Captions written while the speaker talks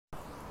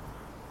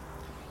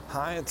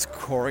Hi, it's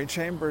Corey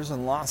Chambers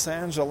in Los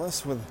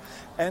Angeles with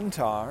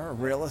NTAR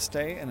Real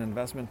Estate and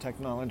Investment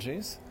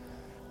Technologies.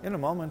 In a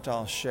moment,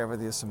 I'll share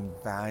with you some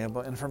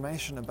valuable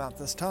information about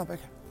this topic.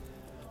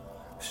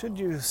 Should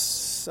you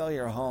sell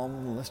your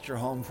home, list your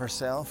home for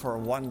sale for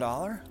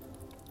 $1?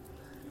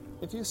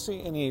 If you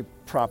see any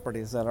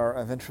properties that are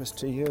of interest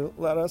to you,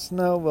 let us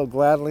know. We'll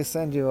gladly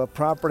send you a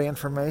property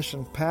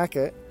information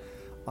packet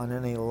on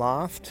any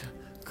loft,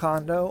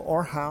 condo,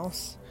 or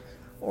house,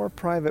 or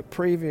private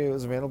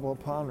previews available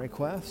upon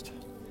request.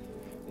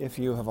 If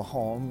you have a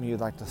home you'd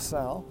like to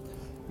sell,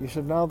 you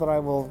should know that I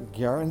will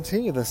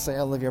guarantee the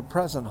sale of your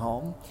present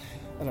home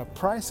at a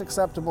price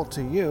acceptable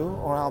to you,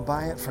 or I'll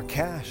buy it for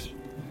cash.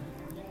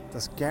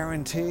 This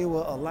guarantee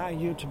will allow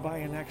you to buy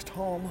your next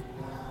home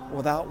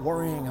without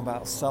worrying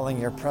about selling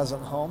your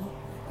present home.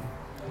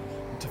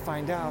 To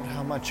find out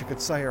how much you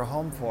could sell your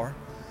home for,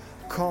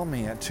 call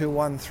me at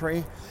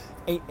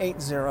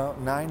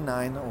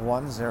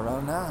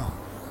 213-880-9910 now.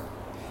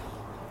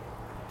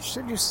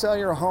 Should you sell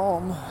your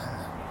home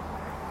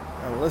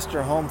and list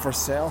your home for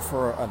sale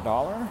for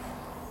 $1?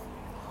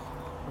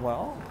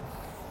 Well,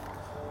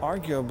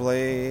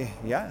 arguably,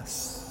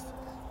 yes.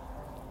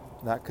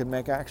 That could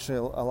make actually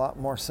a lot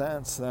more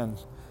sense than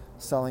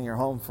selling your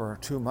home for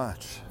too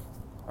much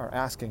or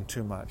asking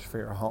too much for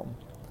your home.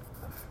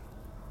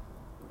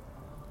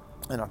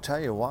 And I'll tell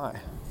you why.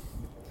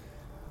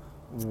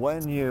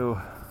 When you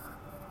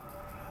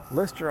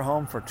list your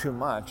home for too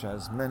much,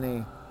 as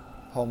many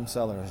home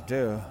sellers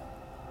do,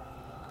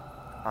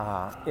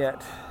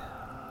 it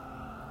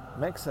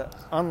makes it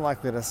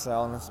unlikely to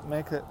sell, and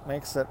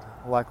makes it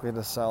likely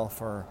to sell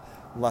for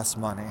less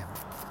money.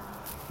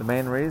 The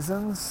main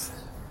reasons,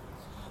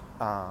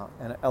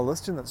 and a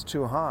listing that's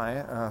too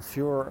high,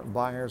 fewer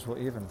buyers will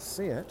even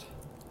see it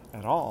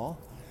at all.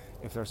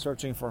 If they're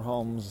searching for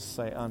homes,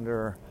 say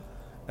under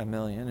 $1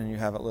 million, and you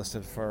have it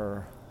listed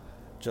for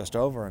just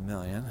over $1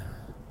 million,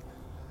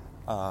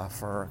 it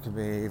could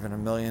be even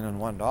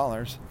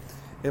 $1,001,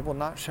 it will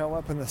not show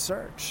up in the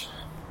search.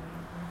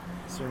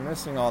 So you're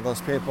missing all those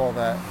people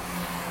that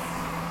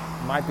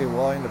might be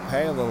willing to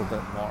pay a little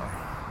bit more,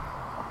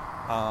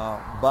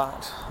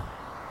 but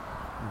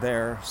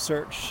their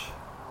search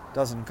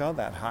doesn't go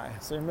that high.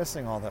 So you're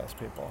missing all those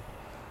people.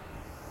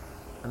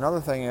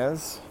 Another thing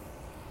is,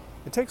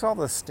 it takes all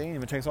the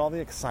steam, it takes all the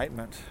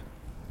excitement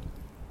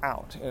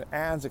out. It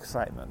adds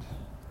excitement.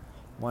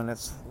 When the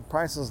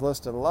price is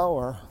listed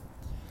lower,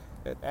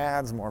 it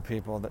adds more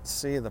people that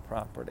see the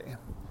property,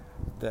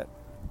 that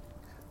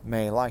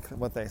may like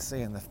what they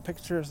see in the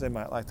pictures, they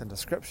might like the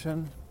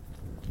description,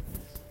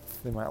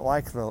 they might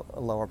like the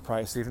lower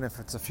price, even if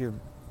it's a few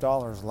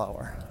dollars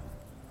lower.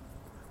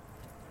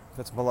 If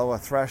it's below a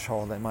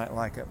threshold, they might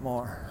like it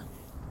more.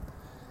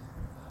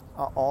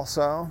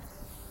 Also,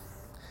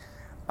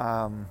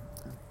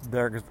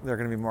 they're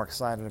going to be more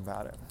excited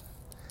about it.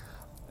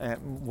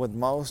 And with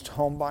most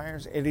home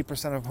buyers,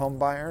 80% of home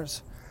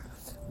buyers,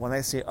 when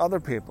they see other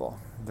people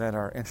that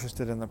are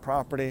interested in the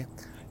property,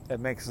 it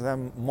makes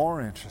them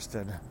more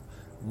interested,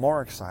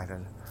 more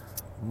excited,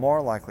 more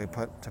likely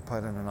to put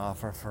in an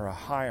offer for a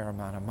higher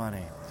amount of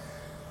money.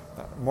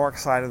 The more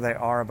excited they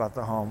are about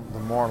the home, the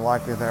more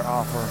likely they're going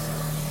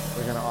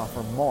to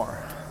offer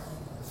more.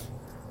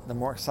 The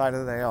more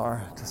excited they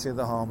are to see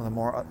the home, the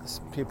more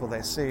people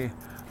they see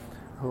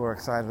who are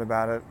excited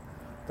about it,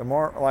 the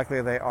more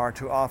likely they are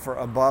to offer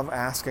above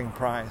asking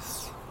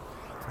price,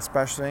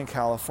 especially in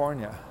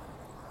California.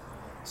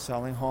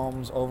 Selling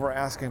homes over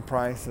asking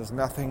price is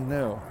nothing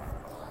new.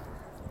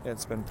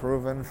 It's been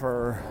proven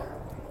for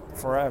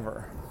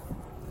forever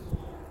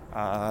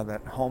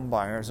that most home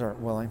buyers are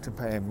willing to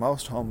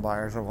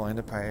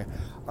pay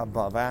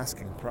above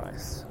asking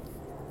price,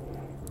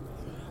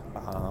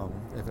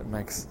 if it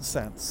makes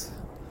sense.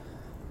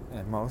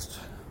 And most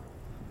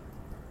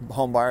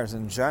home buyers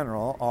in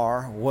general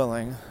are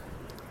willing,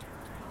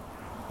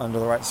 under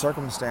the right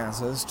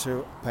circumstances,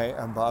 to pay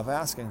above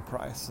asking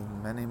price,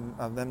 and many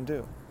of them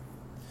do.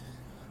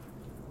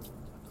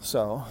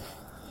 So,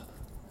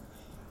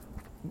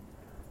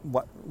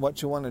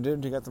 what you want to do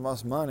to get the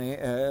most money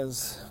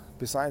is,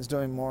 besides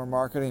doing more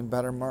marketing,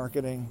 better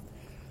marketing,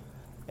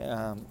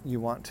 you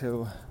want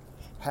to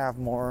have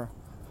more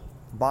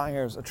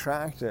buyers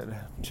attracted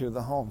to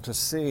the home, to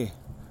see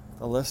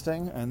the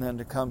listing, and then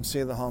to come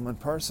see the home in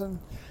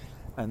person,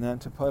 and then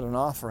to put an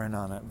offer in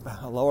on it.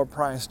 A lower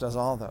price does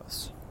all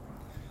those.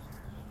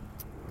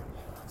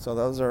 So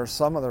those are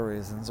some of the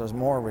reasons. There's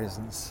more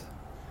reasons.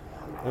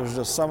 There's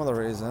just some of the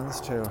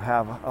reasons to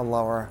have a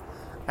lower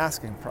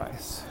asking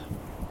price.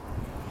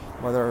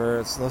 Whether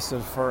it's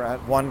listed for at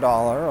 $1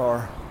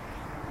 or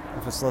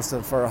if it's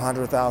listed for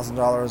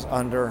 $100,000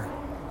 under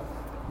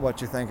what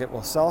you think it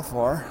will sell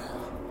for,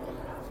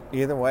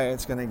 either way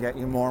it's going to get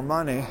you more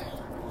money,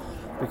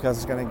 because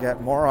it's going to get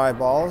more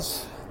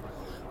eyeballs,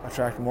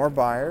 attract more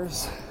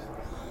buyers,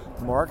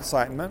 more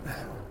excitement,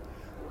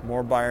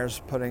 more buyers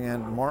putting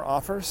in more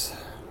offers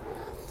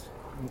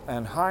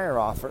and higher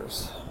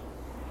offers,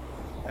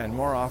 and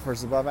more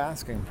offers above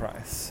asking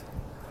price.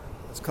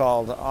 It's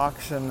called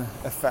auction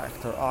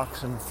effect or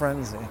auction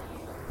frenzy.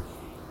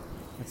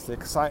 It's the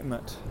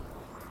excitement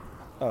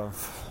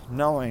of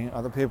knowing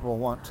other people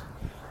want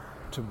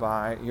to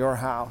buy your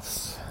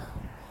house.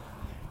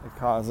 It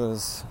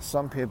causes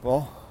some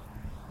people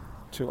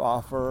to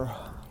offer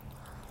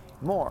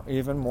more,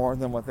 even more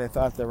than what they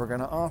thought they were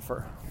going to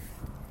offer.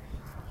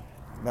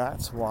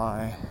 That's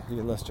why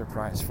you list your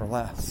price for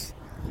less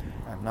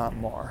and not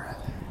more.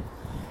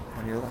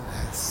 When you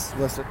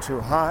list it too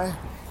high,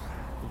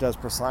 it does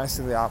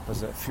precisely the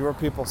opposite. Fewer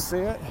people see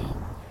it,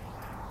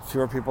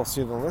 fewer people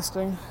see the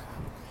listing,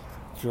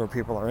 fewer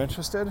people are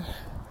interested,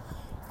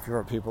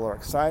 fewer people are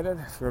excited,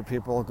 fewer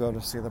people go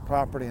to see the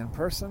property in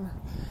person,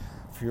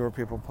 fewer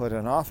people put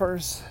in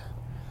offers,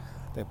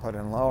 they put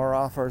in lower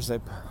offers,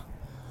 they're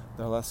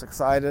less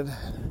excited,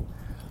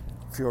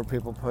 fewer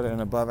people put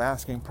in above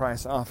asking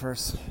price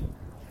offers.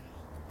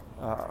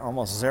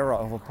 Almost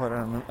zero will put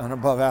in an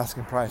above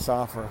asking price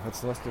offer. If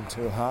it's listed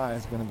too high,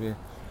 it's going to be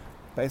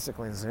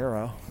basically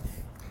zero.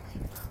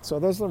 So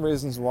those are the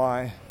reasons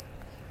why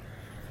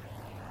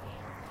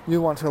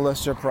you want to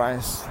list your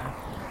price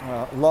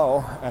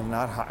low and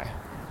not high.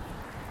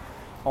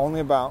 Only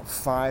about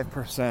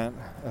 5%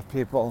 of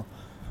people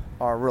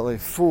are really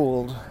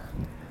fooled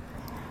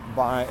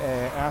by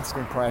an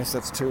asking price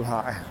that's too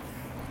high.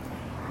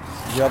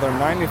 The other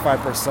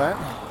 95%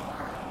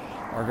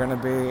 are going to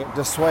be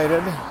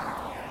dissuaded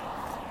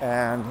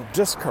and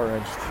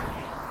discouraged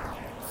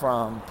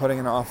from putting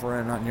an offer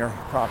in on your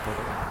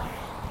property.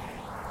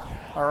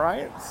 All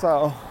right,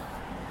 so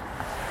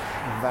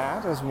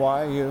that is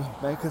why you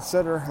may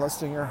consider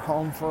listing your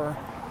home for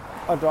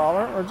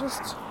 $1 or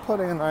just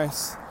putting a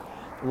nice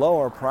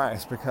lower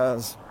price,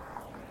 because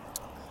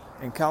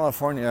in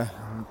California,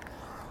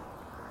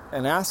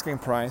 an asking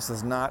price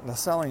is not the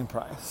selling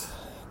price.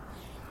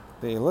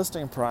 The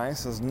listing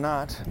price is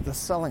not the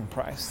selling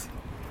price.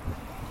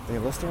 The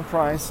listing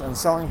price and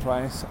selling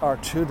price are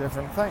two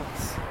different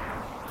things.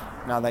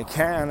 Now, they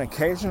can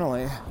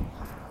occasionally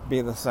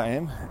be the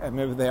same, and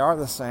maybe they are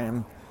the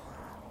same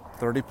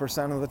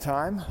 30% of the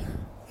time.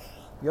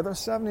 The other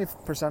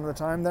 70% of the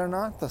time, they're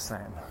not the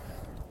same.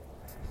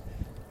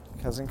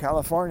 Because in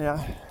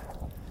California,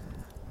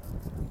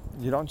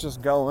 you don't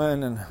just go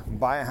in and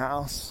buy a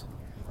house,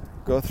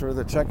 go through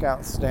the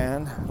checkout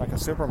stand like a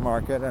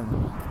supermarket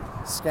and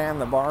scan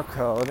the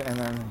barcode and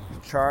then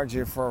charge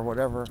you for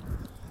whatever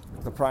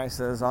the price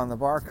is on the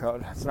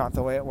barcode. It's not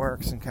the way it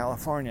works in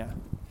California.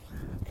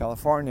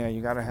 California, you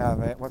got to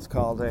have what's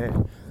called a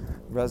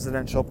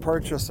residential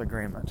purchase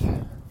agreement.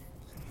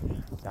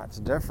 That's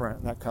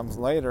different. That comes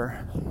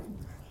later.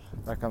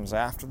 That comes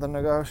after the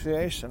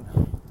negotiation.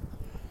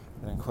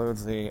 It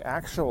includes the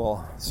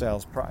actual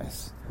sales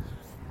price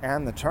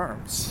and the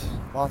terms.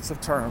 Lots of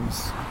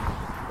terms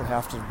that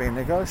have to be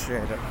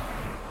negotiated.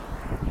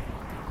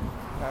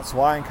 That's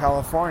why in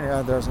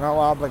California there's no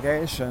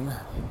obligation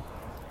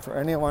for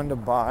anyone to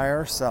buy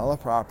or sell a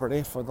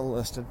property for the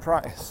listed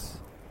price.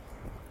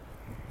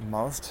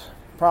 Most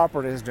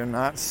properties do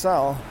not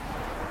sell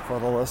for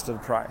the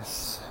listed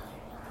price.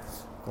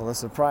 The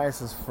listed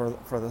price is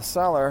for the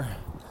seller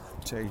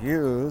to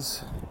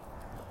use,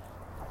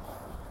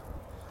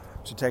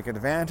 to take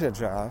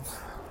advantage of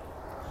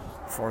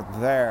for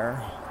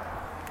their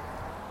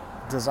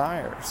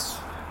desires,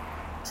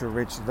 to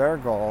reach their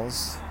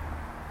goals,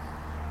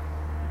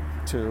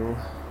 to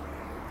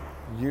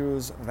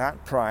use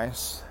that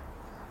price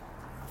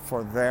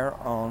for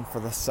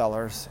the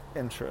seller's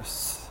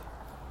interests.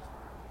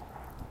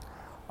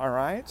 All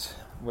right,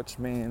 which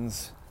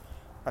means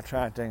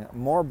attracting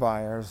more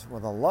buyers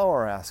with a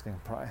lower asking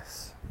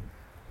price,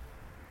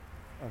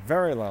 a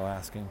very low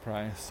asking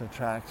price, to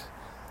attract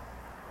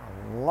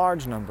a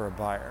large number of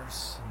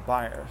buyers.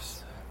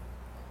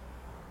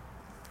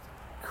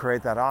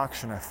 Create that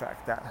auction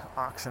effect, that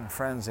auction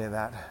frenzy,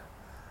 that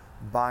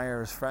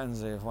buyer's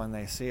frenzy of when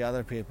they see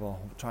other people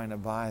trying to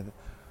buy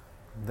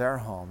their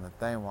home that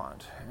they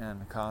want,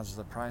 and causes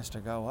the price to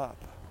go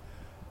up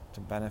to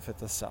benefit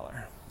the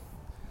seller.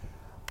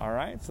 All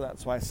right, so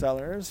that's why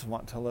sellers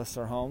want to list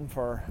their home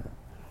for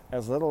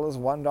as little as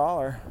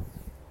 $1.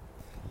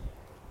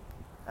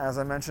 As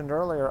I mentioned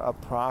earlier, a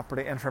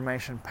property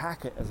information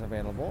packet is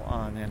available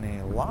on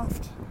any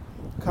loft,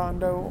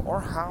 condo,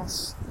 or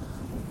house,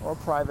 or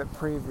private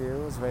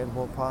preview is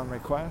available upon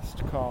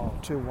request. Call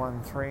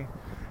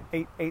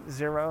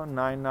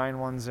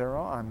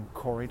 213-880-9910. I'm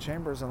Corey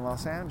Chambers in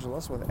Los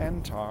Angeles with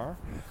NTAR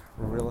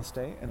Real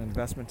Estate and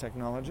Investment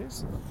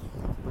Technologies.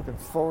 Looking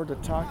forward to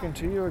talking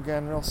to you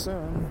again real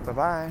soon.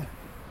 Bye-bye.